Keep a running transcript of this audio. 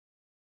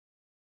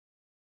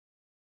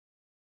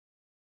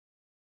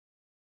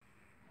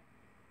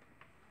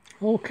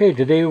Okay,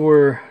 today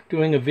we're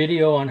doing a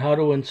video on how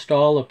to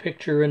install a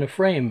picture in a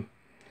frame.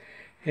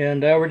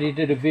 And I already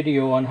did a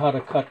video on how to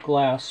cut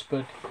glass,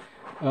 but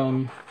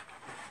I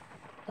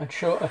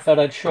thought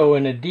I'd show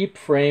in a deep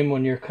frame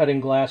when you're cutting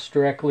glass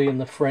directly in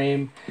the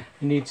frame.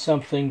 You need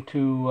something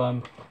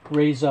to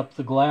raise up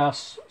the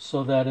glass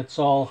so that it's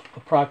all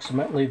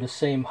approximately the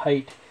same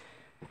height.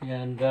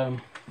 And so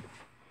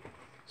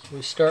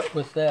we start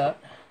with that.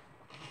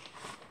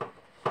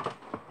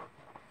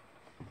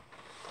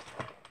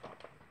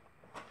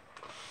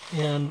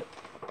 And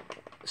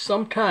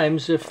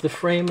sometimes if the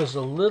frame is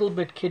a little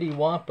bit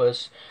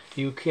kittywampus,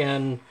 you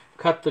can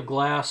cut the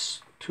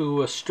glass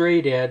to a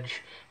straight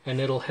edge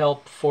and it'll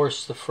help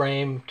force the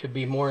frame to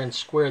be more in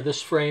square.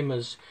 This frame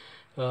is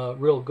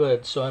real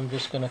good, so I'm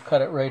just going to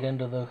cut it right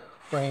into the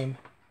frame.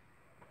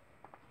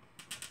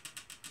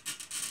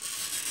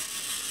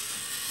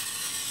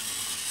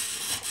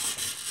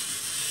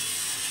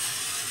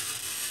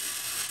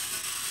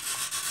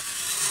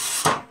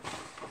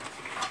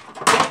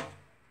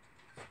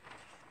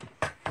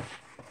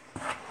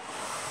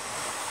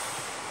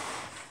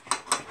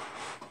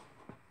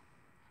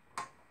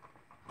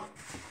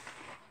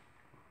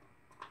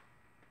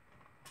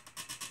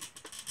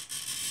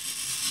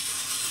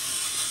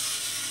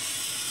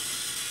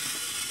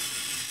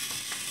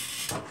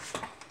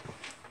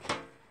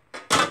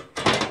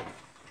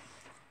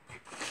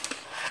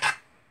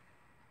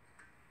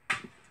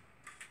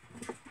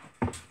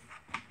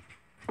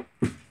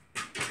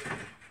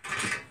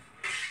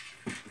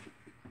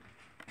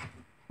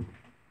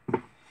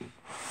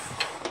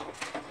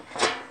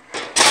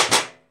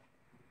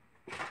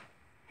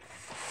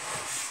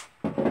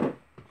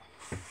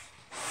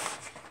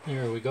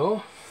 There we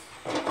go.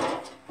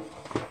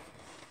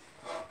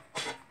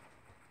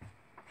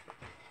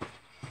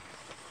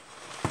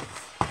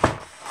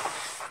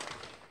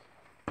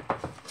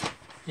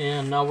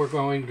 And now we're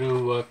going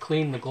to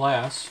clean the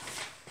glass.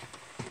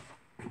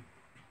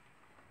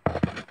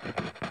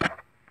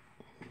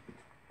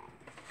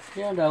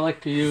 And I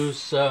like to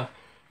use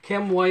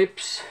chem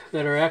wipes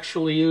that are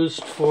actually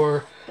used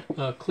for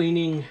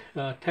cleaning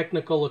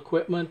technical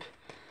equipment.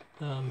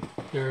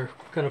 They're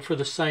kind of for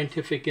the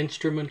Scientific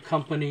Instrument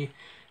Company,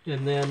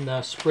 and then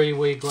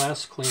Sprayway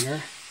Glass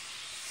Cleaner.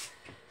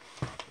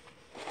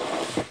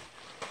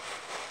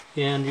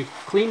 And you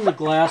clean the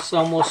glass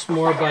almost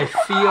more by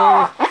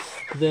feel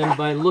than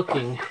by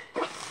looking.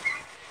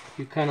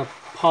 You kind of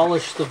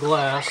polish the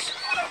glass.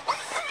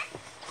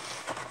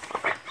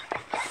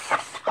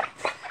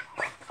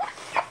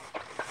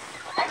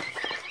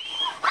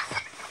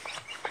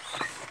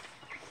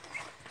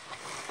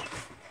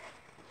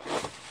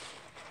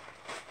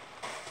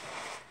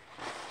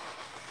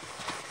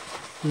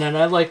 And then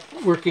I like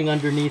working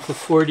underneath a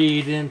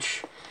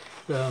 48-inch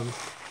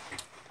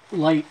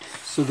light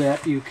so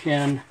that you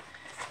can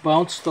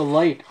bounce the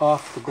light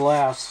off the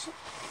glass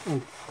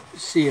and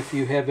see if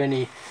you have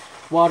any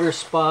water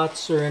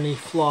spots or any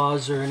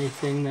flaws or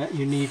anything that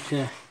you need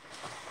to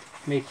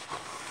make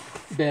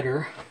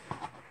better.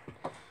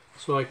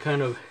 So I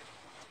kind of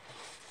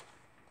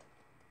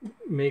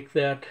make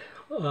that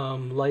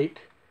light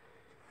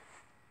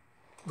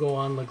go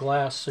on the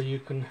glass so you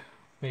can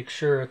make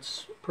sure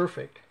it's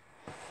perfect.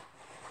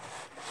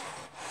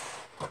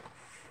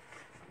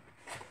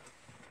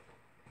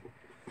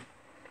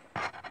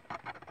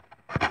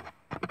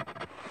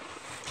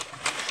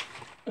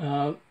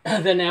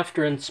 Then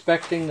after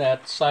inspecting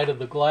that side of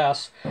the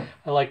glass,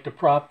 I like to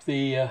prop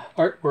the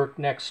artwork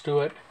next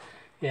to it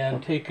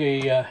and take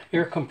a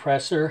air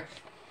compressor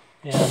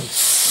and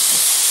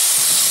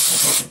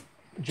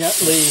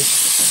gently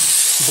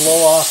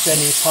blow off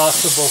any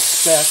possible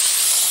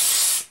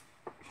specks.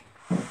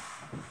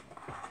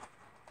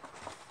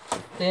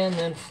 And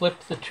then flip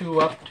the two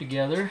up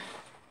together.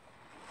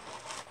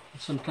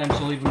 Sometimes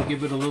I'll even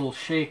give it a little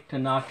shake to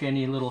knock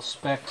any little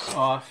specks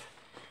off.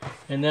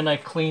 And then I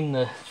clean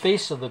the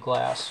face of the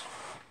glass.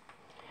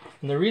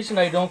 And the reason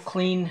I don't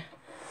clean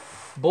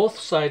both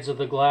sides of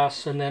the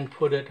glass and then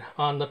put it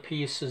on the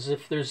piece is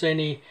if there's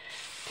any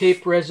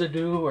tape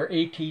residue or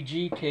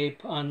ATG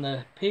tape on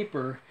the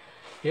paper,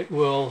 it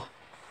will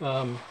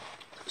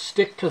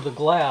stick to the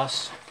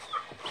glass.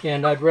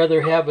 And I'd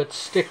rather have it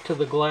stick to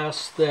the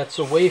glass that's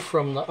away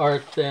from the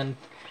art than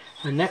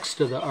next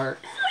to the art.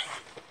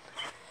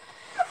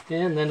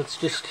 And then it's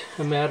just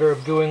a matter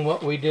of doing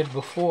what we did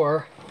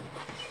before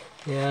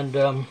and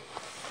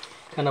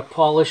kind of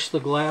polish the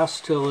glass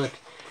till it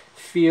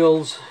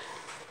feels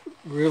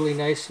really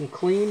nice and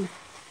clean.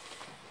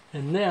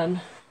 And then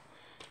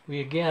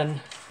we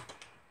again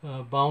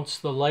bounce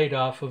the light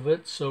off of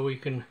it so we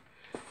can,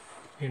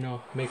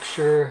 make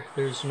sure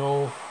there's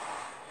no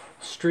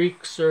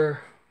streaks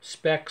or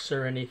specks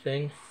or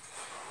anything.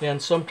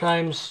 And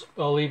sometimes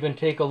I'll even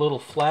take a little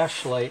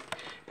flashlight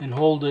and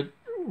hold it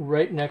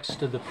right next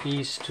to the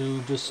piece to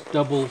just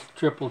double,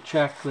 triple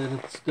check that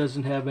it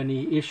doesn't have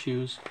any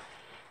issues.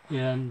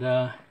 And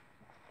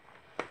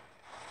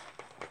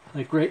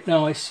like right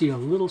now I see a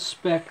little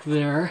speck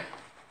there,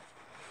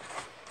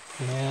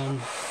 and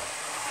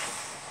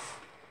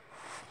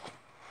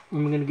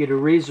I'm going to get a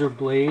razor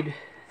blade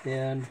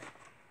and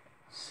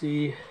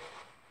see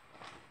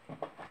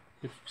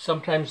if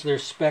sometimes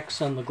there's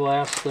specks on the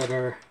glass that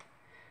are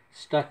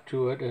stuck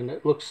to it, and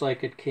it looks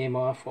like it came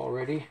off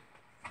already.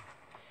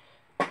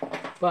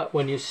 But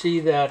when you see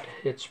that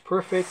it's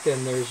perfect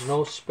and there's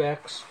no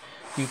specks,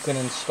 you can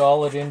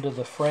install it into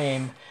the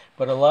frame.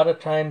 But a lot of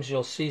times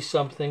you'll see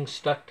something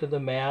stuck to the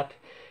mat,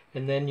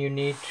 and then you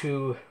need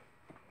to,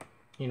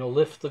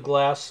 lift the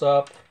glass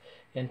up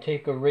and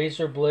take a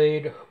razor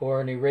blade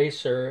or an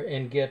eraser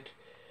and get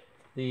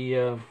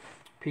the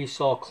piece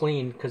all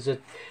clean, because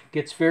it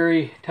gets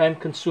very time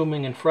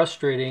consuming and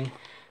frustrating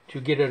to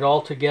get it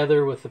all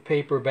together with the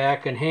paper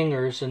back and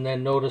hangers and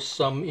then notice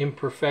some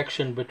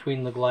imperfection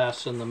between the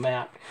glass and the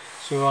mat.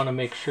 So you want to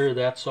make sure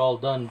that's all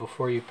done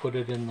before you put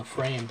it in the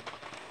frame.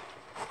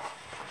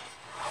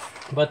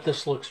 But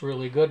this looks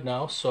really good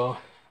now, so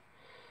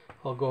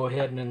I'll go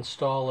ahead and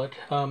install it.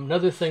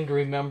 Another thing to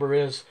remember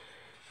is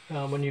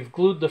when you've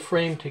glued the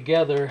frame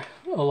together,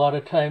 a lot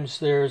of times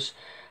there's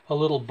a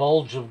little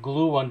bulge of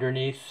glue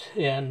underneath,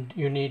 and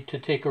you need to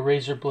take a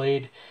razor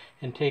blade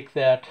and take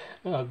that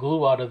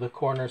glue out of the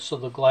corner so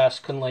the glass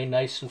can lay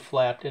nice and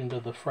flat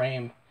into the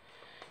frame.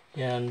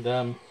 And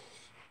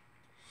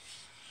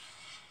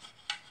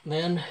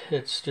then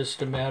it's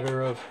just a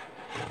matter of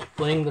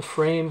laying the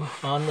frame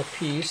on the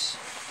piece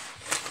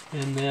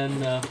and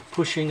then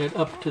pushing it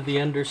up to the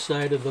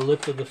underside of the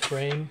lip of the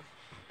frame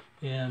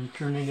and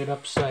turning it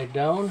upside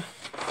down.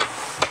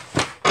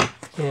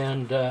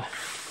 And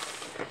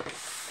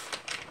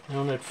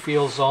it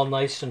feels all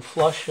nice and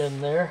flush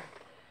in there.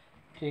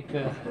 Take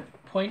a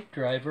point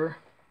driver,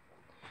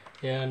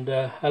 and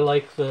I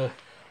like the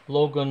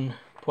Logan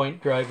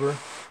point driver.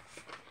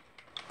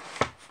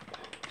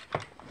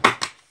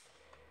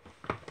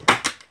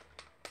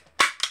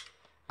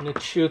 And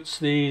it shoots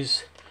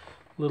these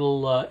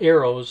little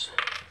arrows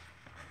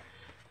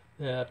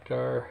that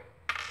are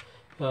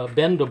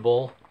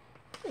bendable,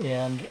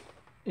 and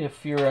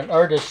if you're an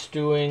artist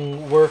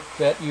doing work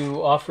that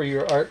you offer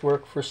your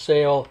artwork for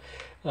sale,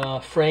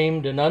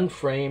 framed and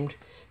unframed,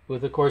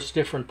 with of course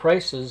different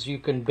prices, you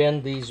can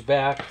bend these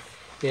back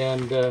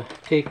and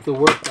take the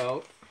work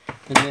out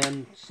and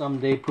then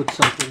someday put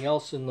something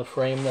else in the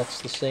frame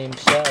that's the same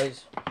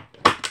size.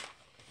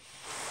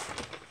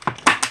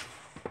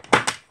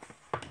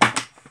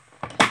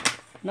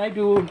 And I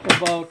do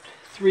about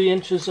 3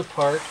 inches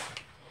apart.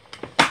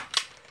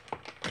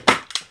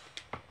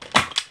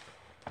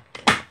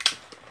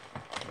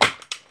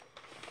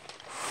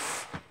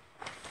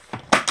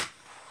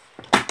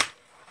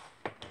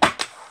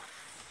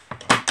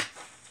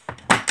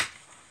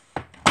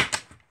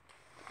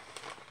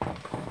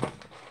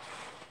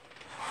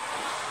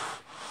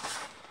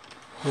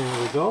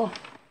 There we go.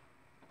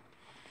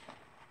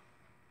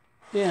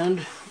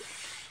 And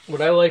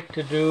what I like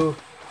to do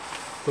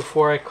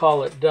before I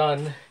call it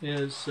done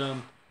is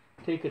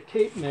take a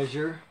tape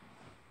measure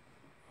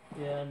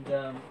and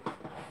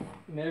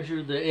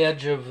measure the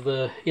edge of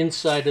the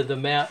inside of the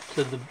mat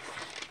to the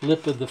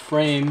lip of the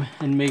frame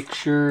and make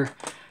sure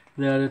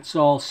that it's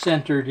all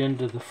centered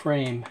into the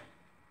frame.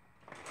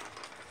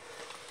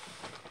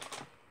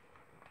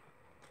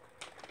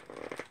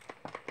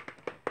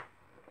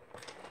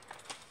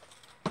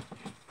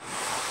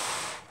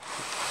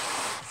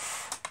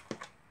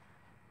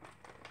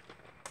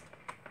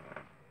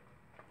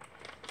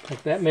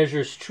 Like that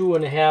measures 2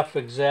 1/2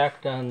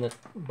 exact on the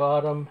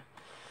bottom,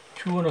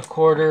 2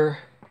 1/4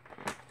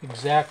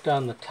 exact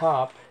on the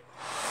top,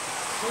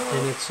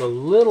 and it's a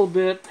little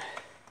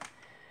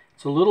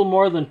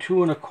more than 2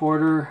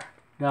 1/4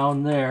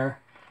 down there,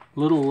 a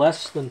little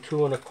less than 2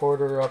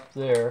 1/4 up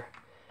there,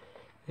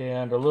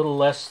 and a little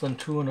less than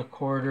 2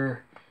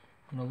 1/4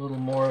 and a little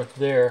more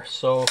there.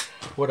 So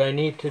what I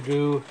need to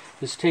do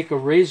is take a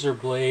razor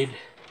blade,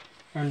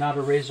 or not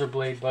a razor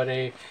blade, but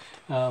a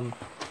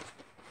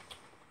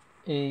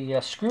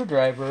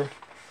screwdriver,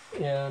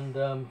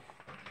 and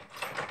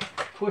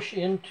push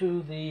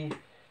into the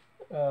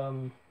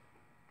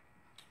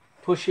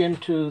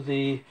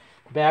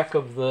back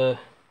of the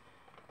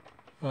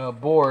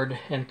board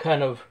and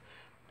kind of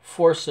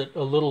force it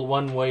a little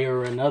one way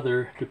or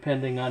another,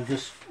 depending on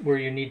just where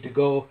you need to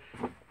go.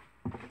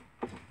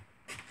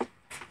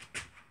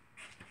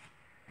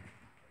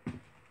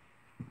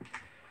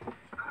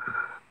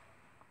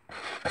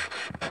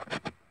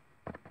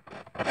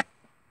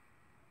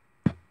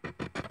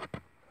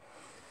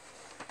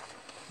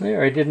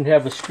 There, I didn't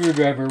have a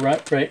screwdriver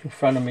right in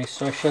front of me,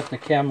 so I shut the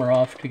camera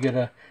off to get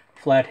a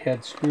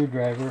flathead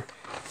screwdriver.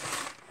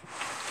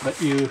 But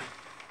you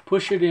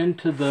push it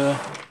into the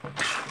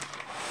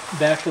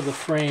back of the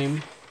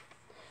frame.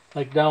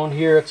 Like down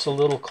here it's a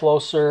little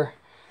closer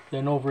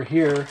than over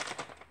here,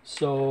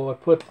 so I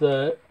put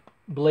the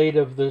blade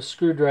of the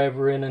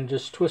screwdriver in and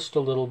just twist a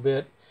little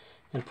bit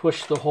and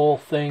push the whole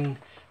thing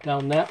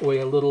down that way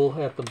a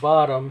little at the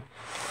bottom,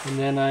 and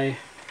then I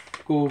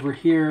go over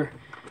here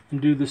and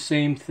do the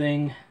same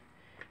thing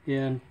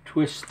and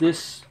twist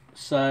this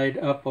side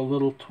up a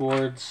little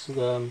towards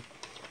the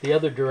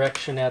other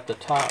direction at the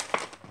top.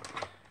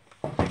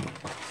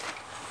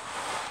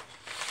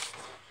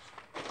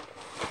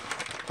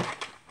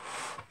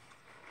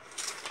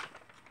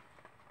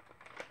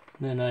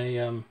 Then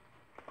I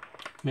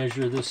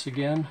measure this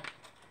again.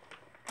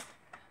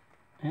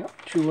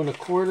 Yep, 2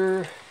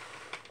 1/4,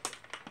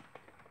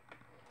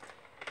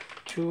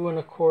 2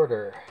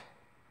 1/4.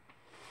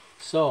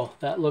 So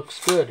that looks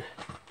good.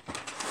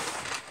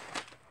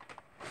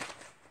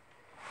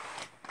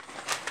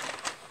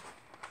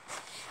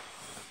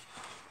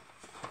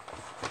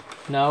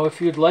 Now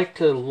if you'd like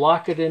to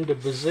lock it into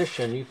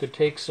position, you could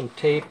take some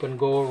tape and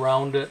go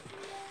around it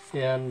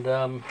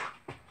and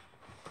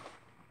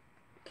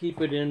keep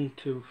it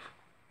into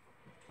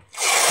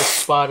the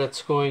spot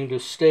it's going to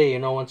stay. You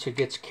know, once it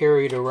gets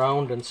carried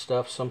around and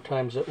stuff,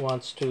 sometimes it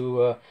wants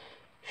to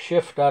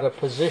shift out of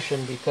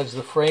position because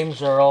the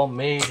frames are all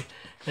made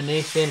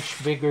 1/8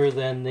 inch bigger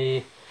than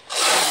the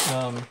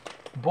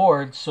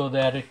board so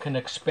that it can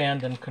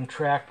expand and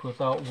contract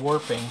without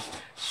warping.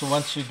 So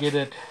once you get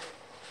it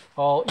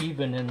all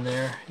even in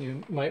there,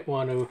 you might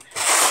want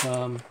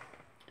to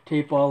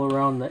tape all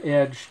around the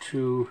edge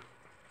to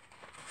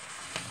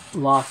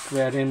lock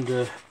that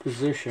into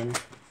position.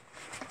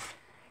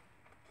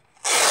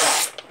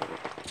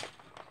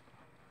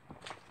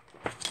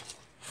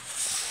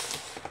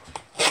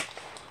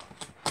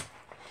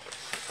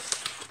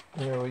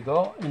 There we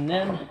go. And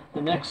then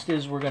the next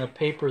is we're going to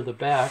paper the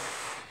back.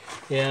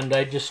 And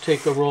I just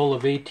take a roll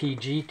of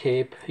ATG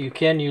tape. You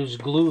can use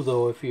glue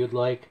though if you'd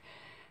like.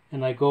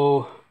 And I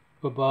go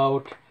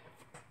about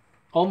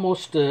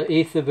almost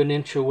 1/8 of an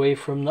inch away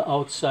from the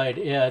outside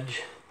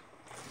edge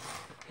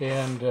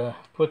and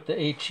put the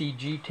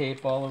HEG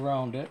tape all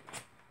around it.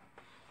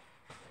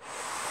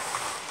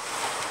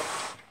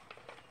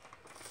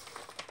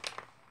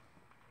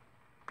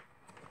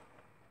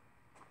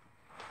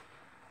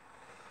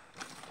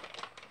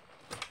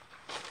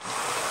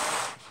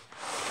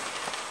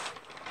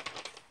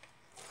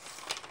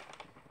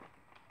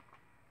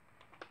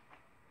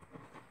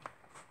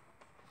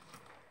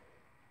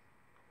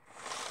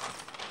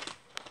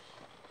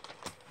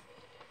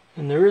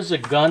 And there is a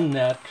gun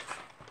that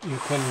you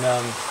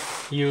can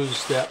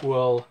use that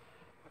will,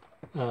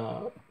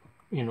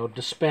 you know,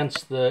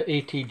 dispense the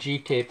ATG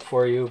tape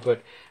for you,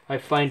 but I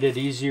find it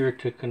easier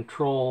to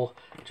control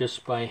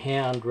just by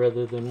hand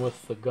rather than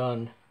with the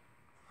gun.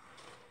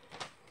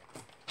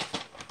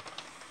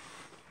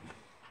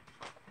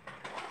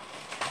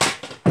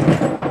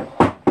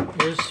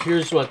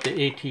 Here's what the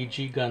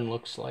ATG gun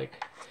looks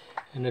like,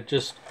 and it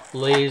just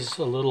lays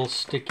a little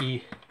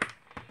sticky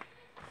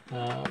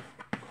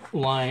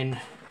line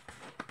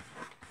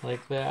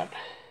like that.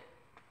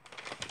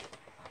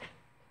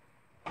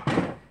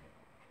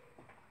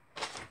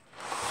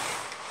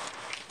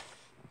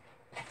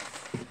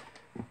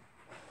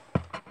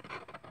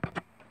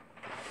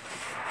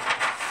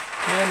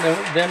 And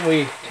then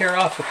we tear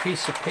off a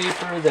piece of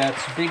paper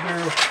that's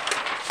bigger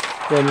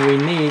than we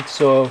need,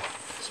 so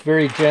it's a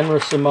very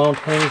generous amount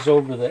hangs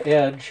over the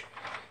edge,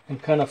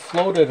 and kind of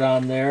float it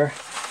on there,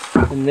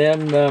 and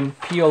then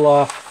peel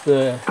off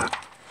the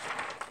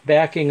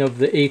backing of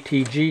the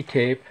ATG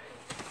tape,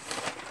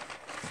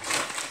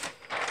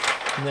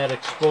 and that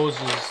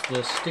exposes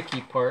the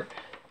sticky part.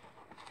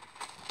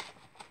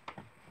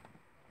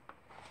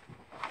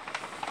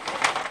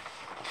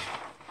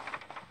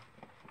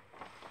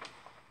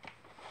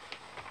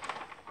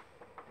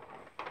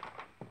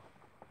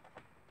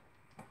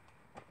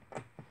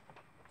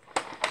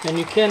 And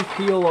you can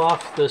peel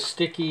off the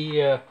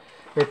sticky or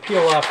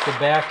peel off the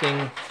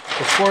backing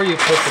before you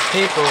put the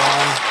paper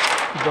on,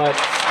 but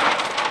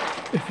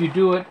if you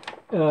do it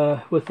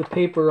with the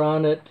paper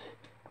on it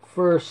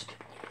first,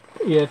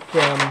 you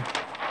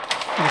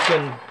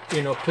can,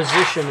 you know,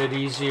 position it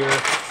easier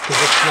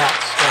because it's not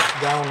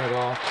stuck down at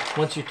all.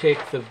 Once you take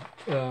the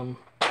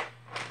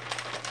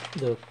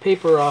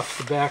paper off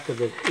the back of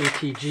the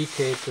ATG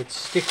tape, it's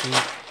sticky,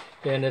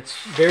 and it's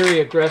very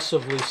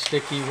aggressively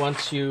sticky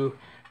once you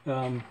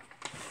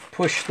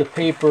push the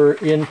paper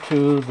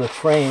into the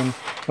frame.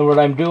 And what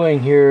I'm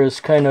doing here is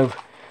kind of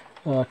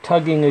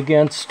tugging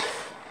against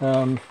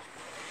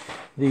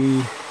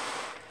the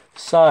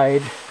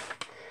side,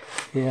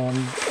 and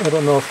I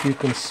don't know if you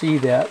can see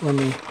that. Let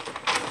me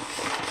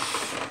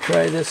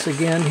try this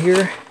again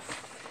here.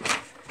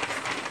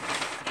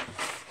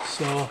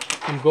 So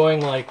I'm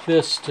going like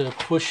this to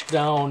push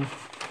down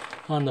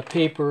on the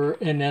paper,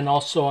 and then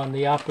also on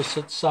the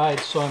opposite side,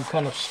 so I'm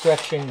kind of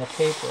stretching the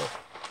paper.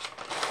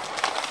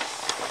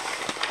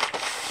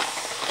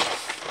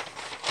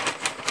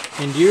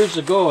 And years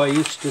ago I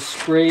used to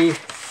spray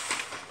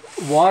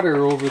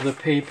water over the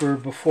paper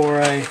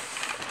before I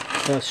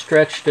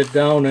stretched it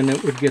down, and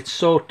it would get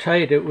so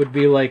tight it would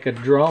be like a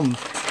drum.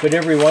 But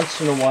every once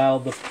in a while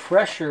the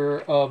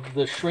pressure of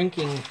the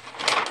shrinking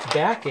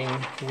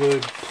backing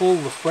would pull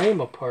the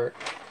frame apart.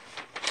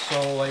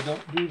 So I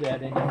don't do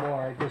that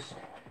anymore. I just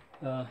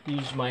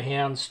use my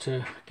hands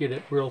to get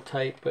it real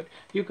tight. But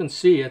you can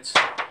see it's,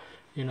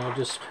 you know,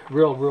 just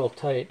real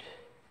tight.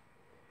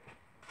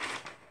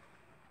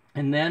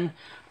 And then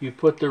you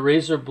put the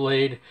razor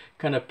blade,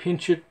 kind of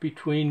pinch it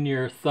between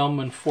your thumb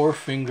and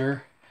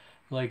forefinger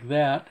like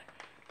that,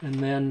 and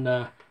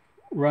then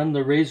run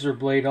the razor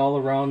blade all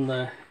around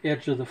the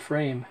edge of the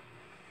frame.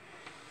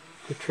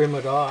 to trim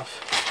it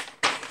off.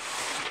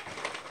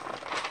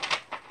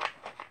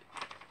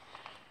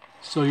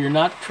 So you're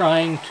not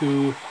trying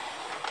to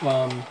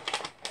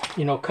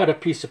you know, cut a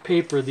piece of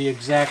paper the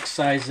exact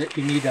size that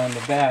you need on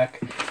the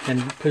back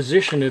and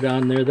position it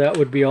on there. That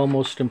would be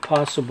almost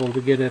impossible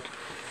to get it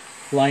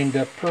lined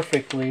up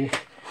perfectly.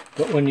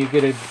 But when you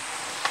get a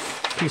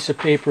piece of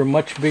paper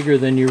much bigger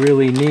than you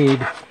really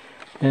need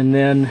and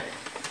then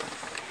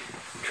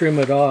trim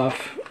it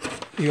off,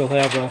 you'll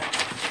have a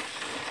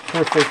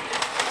perfect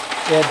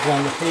edge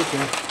on the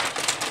paper.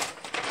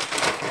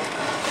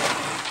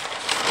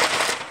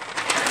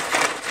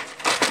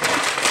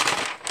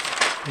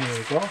 There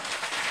we go.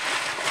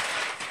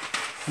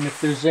 And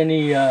if there's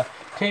any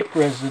tape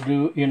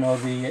residue, you know,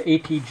 the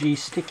ATG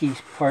sticky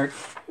part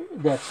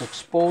that's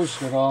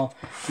exposed at all,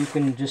 you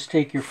can just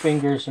take your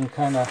fingers and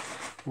kind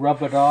of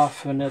rub it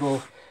off, and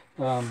it'll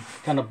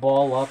kind of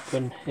ball up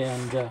and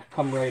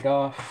come right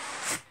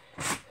off.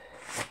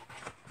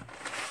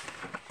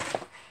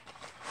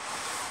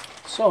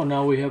 So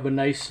now we have a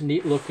nice,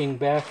 neat looking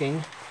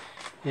backing,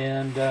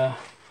 and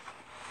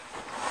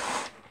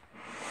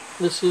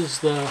this is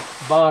the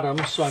bottom,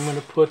 so I'm going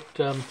to put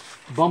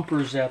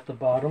bumpers at the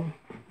bottom.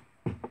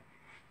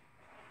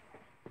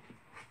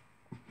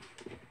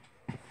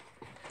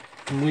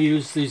 And we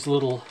use these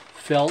little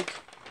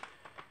felt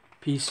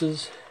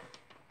pieces.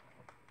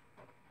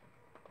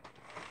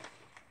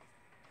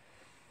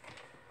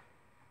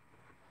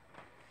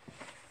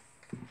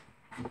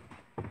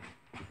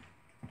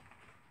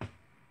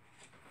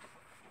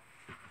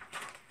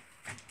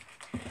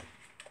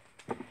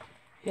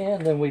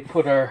 And then we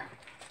put our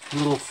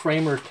little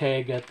framer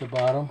tag at the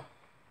bottom.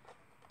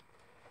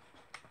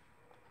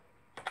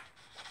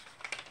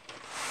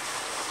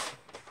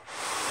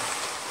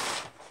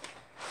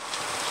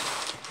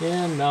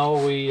 And now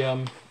we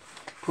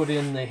put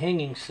in the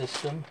hanging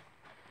system,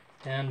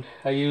 and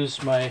I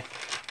use my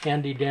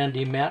handy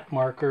dandy mat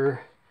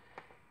marker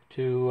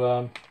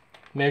to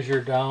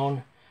measure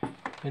down.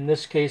 In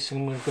this case,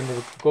 I'm going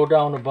to go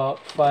down about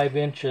 5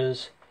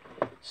 inches,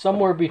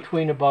 somewhere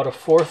between about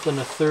 1/4 and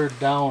 1/3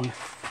 down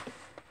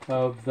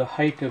of the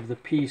height of the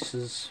piece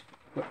is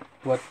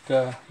what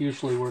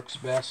usually works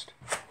best.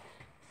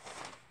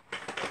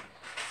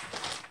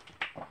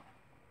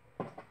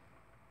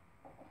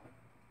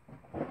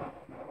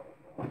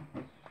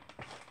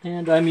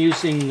 And I'm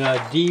using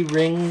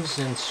D-rings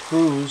and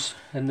screws,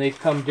 and they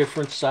come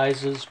different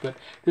sizes, but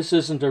this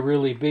isn't a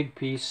really big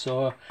piece,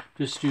 so I'm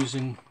just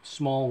using a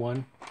small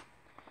one.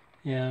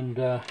 And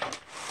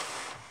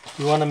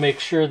you want to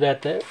make sure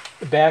that the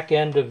back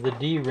end of the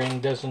D-ring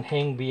doesn't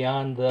hang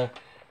beyond the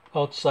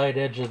outside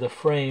edge of the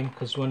frame,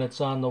 because when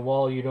it's on the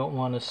wall you don't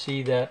want to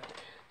see that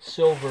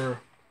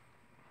silver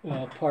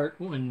part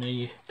when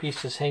the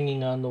piece is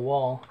hanging on the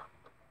wall.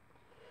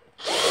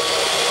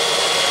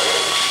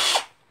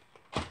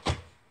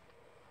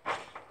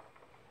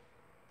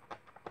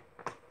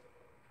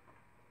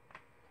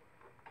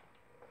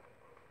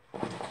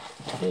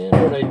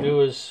 And what I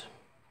do is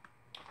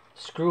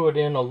screw it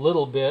in a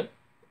little bit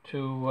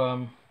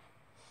to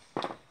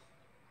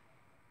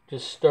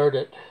just start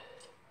it.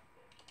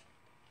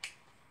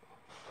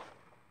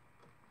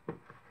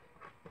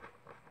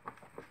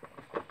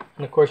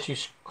 And of course you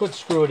could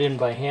screw it in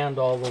by hand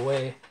all the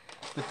way,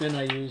 but then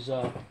I use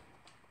a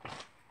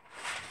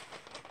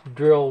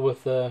drill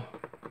with a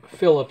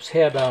Phillips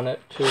head on it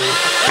to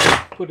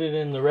put it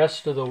in the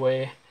rest of the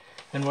way.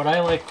 And what I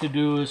like to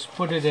do is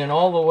put it in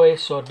all the way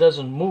so it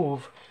doesn't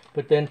move,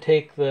 but then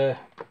take the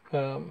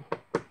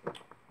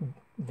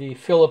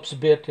Phillips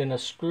bit in a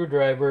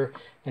screwdriver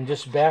and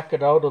just back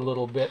it out a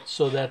little bit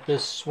so that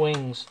this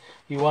swings.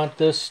 You want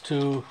this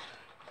to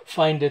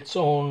find its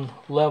own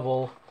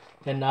level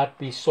and not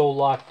be so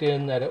locked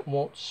in that it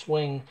won't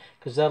swing,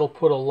 because that'll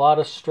put a lot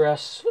of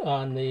stress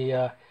on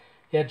the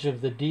edge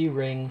of the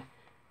D-ring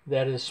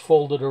that is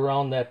folded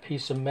around that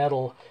piece of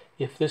metal.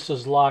 If this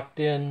is locked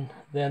in,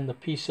 then the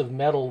piece of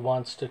metal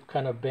wants to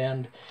kind of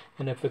bend,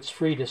 and if it's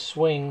free to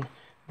swing,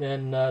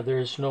 then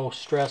there's no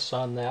stress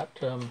on that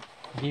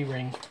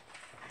D-ring.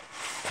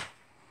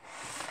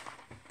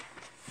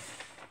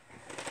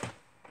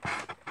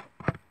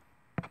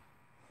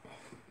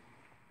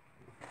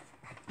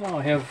 Now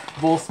I have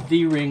both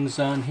D-rings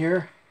on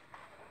here,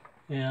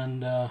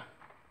 and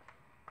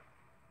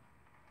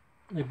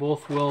they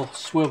both will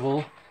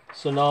swivel.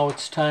 So now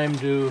it's time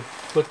to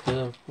put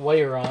the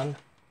wire on.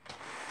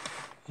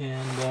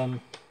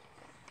 And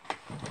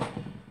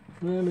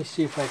let me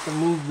see if I can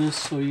move this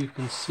so you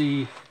can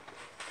see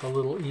a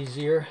little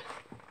easier.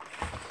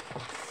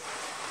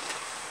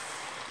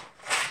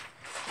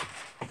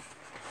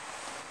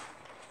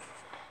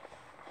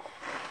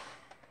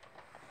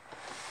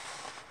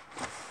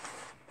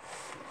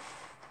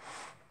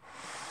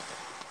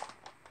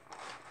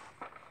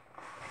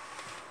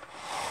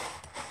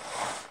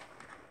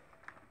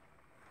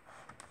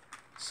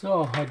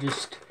 So I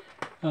just,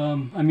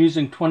 I'm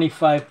using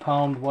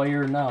 25-pound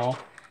wire now,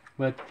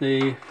 but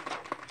they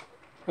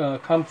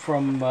come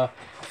from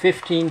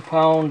 15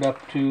 pound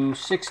up to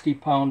 60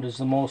 pound is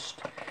the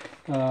most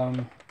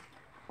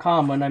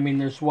common. I mean,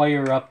 there's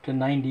wire up to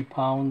 90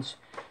 pounds,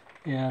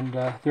 and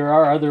there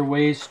are other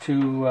ways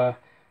to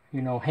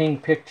you know, hang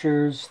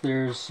pictures.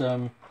 There's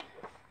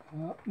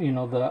you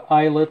know, the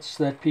eyelets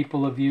that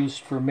people have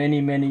used for many,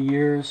 many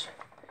years,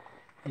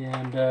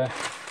 and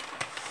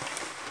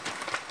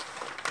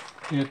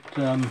it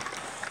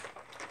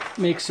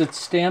makes it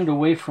stand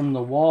away from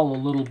the wall a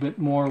little bit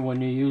more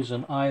when you use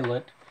an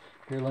eyelet.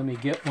 Here, let me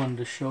get one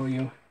to show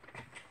you.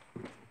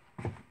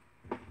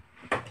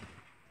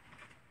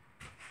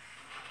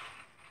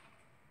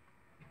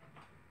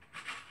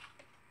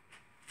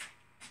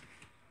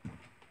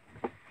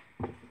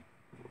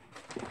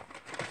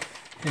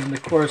 And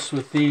of course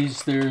with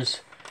these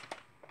there's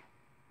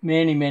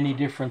many, many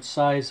different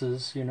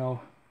sizes, you know.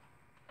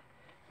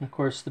 And of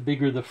course the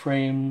bigger the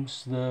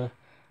frames, the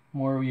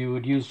more you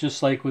would use.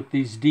 Just like with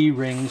these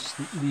D-rings,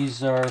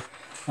 these are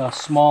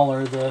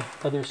smaller. The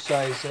other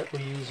size that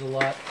we use a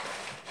lot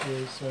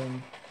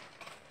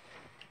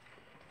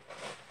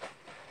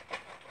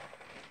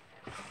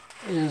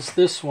is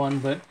this one,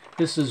 but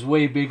this is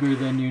way bigger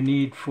than you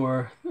need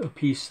for a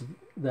piece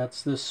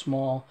that's this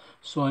small,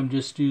 so I'm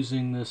just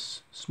using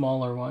this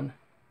smaller one.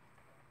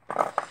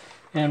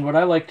 And what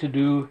I like to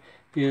do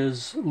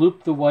is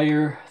loop the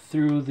wire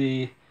through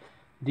the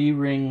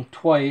D-ring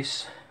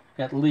twice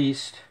at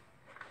least,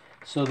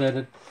 so that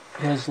it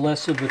has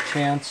less of a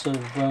chance of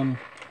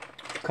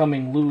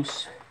coming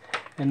loose,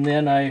 and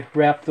then I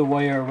wrap the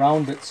wire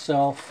around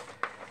itself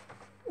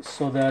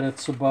so that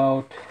it's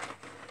about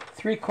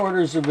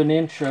 3/4 of an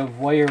inch of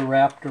wire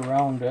wrapped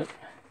around it.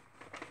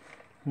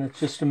 And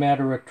it's just a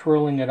matter of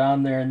twirling it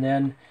on there, and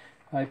then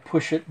I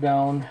push it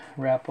down,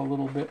 wrap a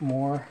little bit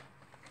more.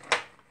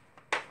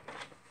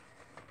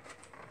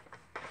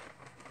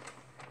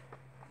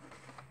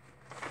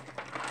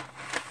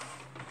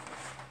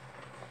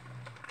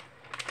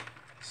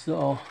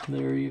 So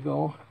there you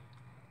go.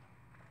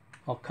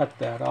 I'll cut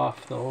that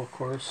off though, of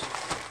course.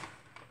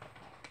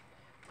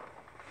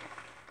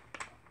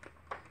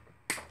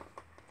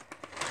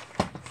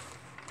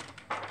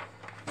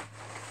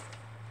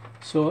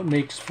 So it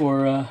makes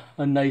for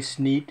a nice,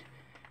 neat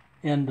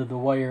end of the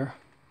wire.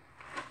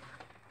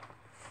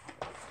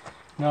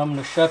 Now I'm going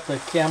to shut the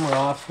camera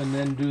off and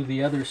then do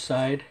the other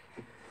side.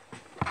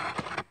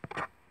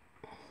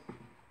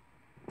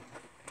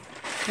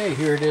 Okay,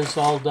 here it is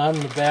all done.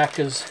 The back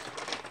is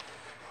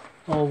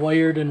all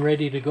wired and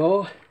ready to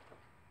go.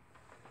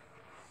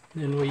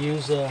 Then we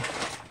use a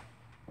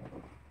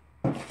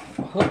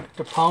hook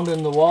to pound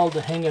in the wall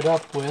to hang it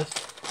up with,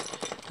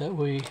 that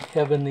we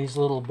have in these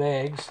little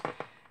bags.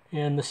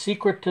 And the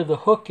secret to the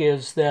hook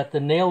is that the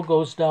nail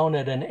goes down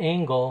at an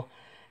angle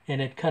and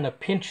it kind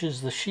of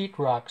pinches the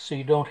sheetrock, so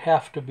you don't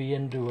have to be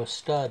into a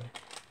stud.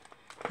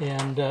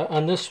 And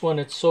on this one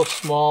it's so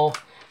small,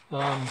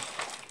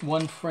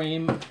 one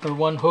frame or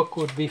one hook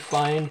would be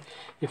fine.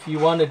 If you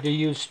wanted to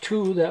use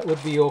two, that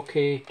would be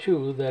okay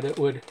too, that it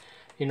would,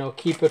 you know,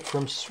 keep it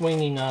from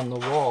swinging on the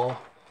wall.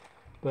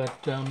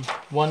 But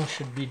one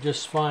should be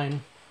just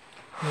fine.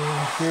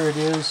 And here it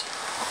is,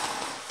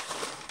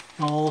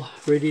 all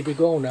ready to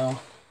go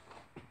now.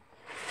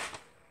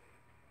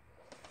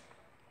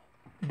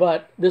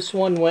 But this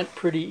one went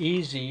pretty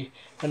easy,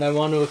 and I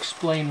want to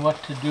explain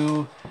what to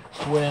do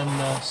when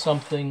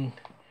something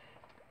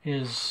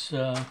is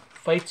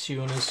fights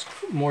you and is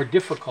more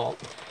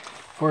difficult.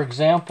 For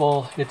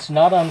example, it's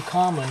not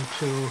uncommon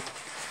to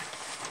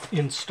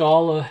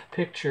install a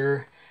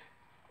picture,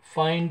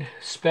 find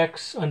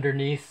specks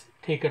underneath,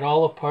 take it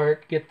all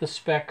apart, get the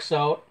specks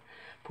out,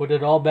 put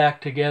it all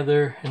back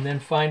together, and then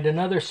find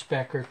another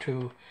speck or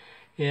two.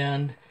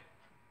 And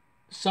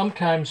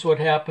sometimes what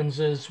happens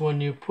is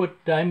when you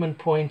put diamond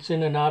points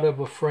in and out of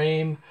a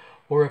frame,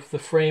 or if the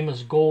frame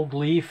is gold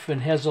leaf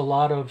and has a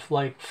lot of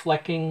like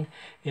flecking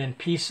and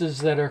pieces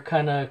that are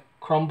kind of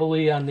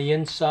crumbly on the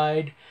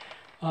inside,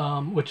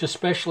 which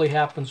especially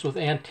happens with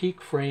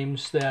antique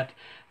frames, that,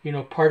 you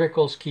know,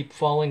 particles keep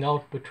falling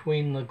out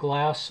between the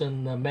glass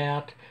and the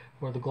mat,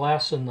 or the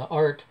glass and the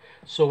art.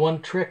 So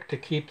one trick to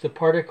keep the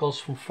particles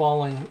from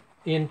falling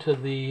into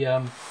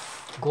the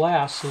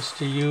glass is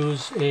to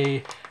use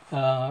a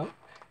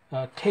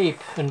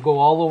tape and go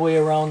all the way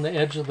around the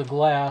edge of the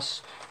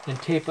glass and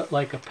tape it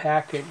like a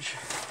package.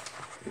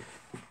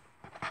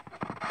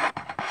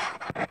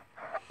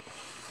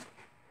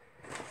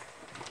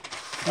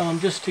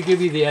 Just to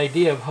give you the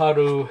idea of how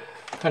to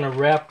kind of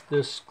wrap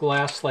this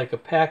glass like a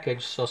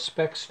package so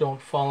specks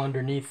don't fall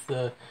underneath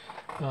the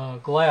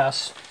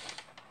glass,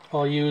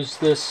 I'll use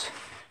this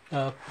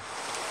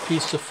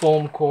piece of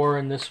foam core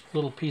and this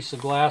little piece of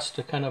glass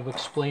to kind of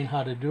explain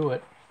how to do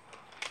it.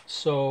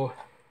 So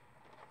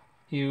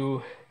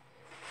you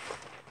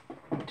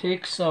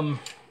take some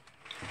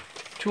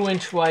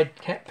 2-inch wide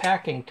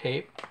packing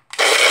tape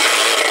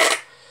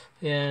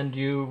and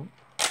you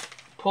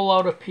pull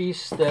out a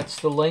piece that's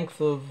the length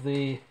of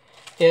the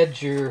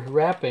edge you're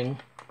wrapping,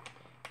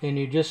 and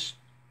you just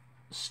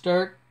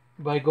start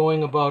by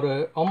going about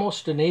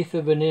almost 1/8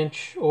 of an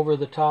inch over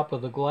the top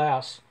of the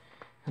glass,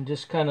 and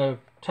just kind of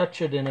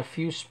touch it in a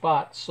few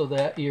spots so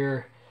that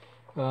you're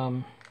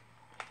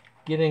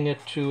getting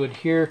it to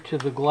adhere to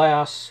the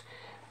glass,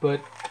 but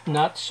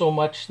not so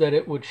much that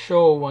it would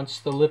show once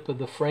the lip of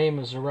the frame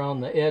is around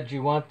the edge.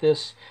 You want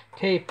this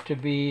tape to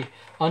be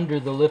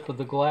under the lip of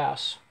the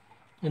glass.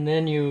 And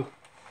then you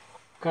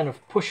kind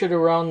of push it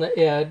around the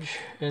edge,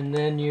 and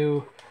then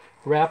you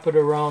wrap it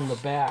around the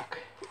back.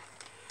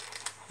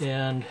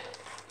 And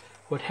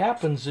what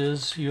happens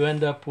is you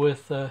end up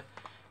with a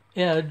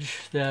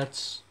edge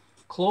that's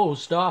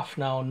closed off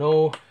now.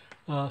 No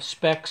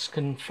specks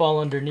can fall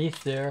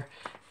underneath there.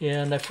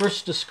 And I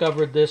first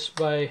discovered this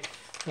by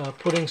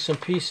putting some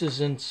pieces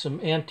in some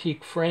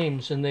antique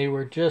frames, and they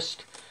were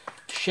just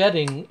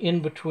shedding in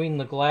between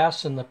the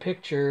glass and the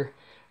picture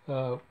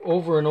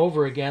over and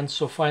over again.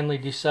 So finally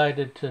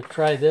decided to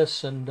try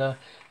this, and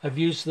I've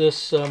used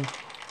this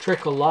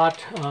trick a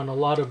lot on a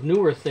lot of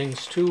newer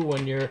things too,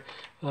 when you're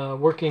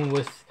working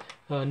with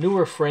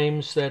newer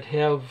frames that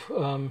have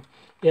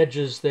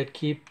edges that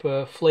keep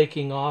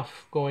flaking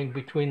off going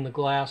between the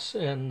glass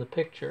and the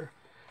picture.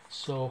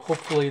 So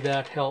hopefully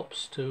that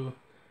helps to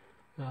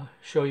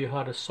show you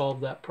how to solve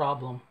that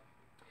problem.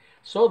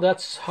 So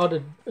that's how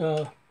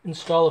to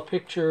install a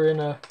picture in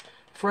a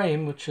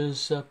frame, which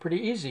is pretty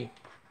easy.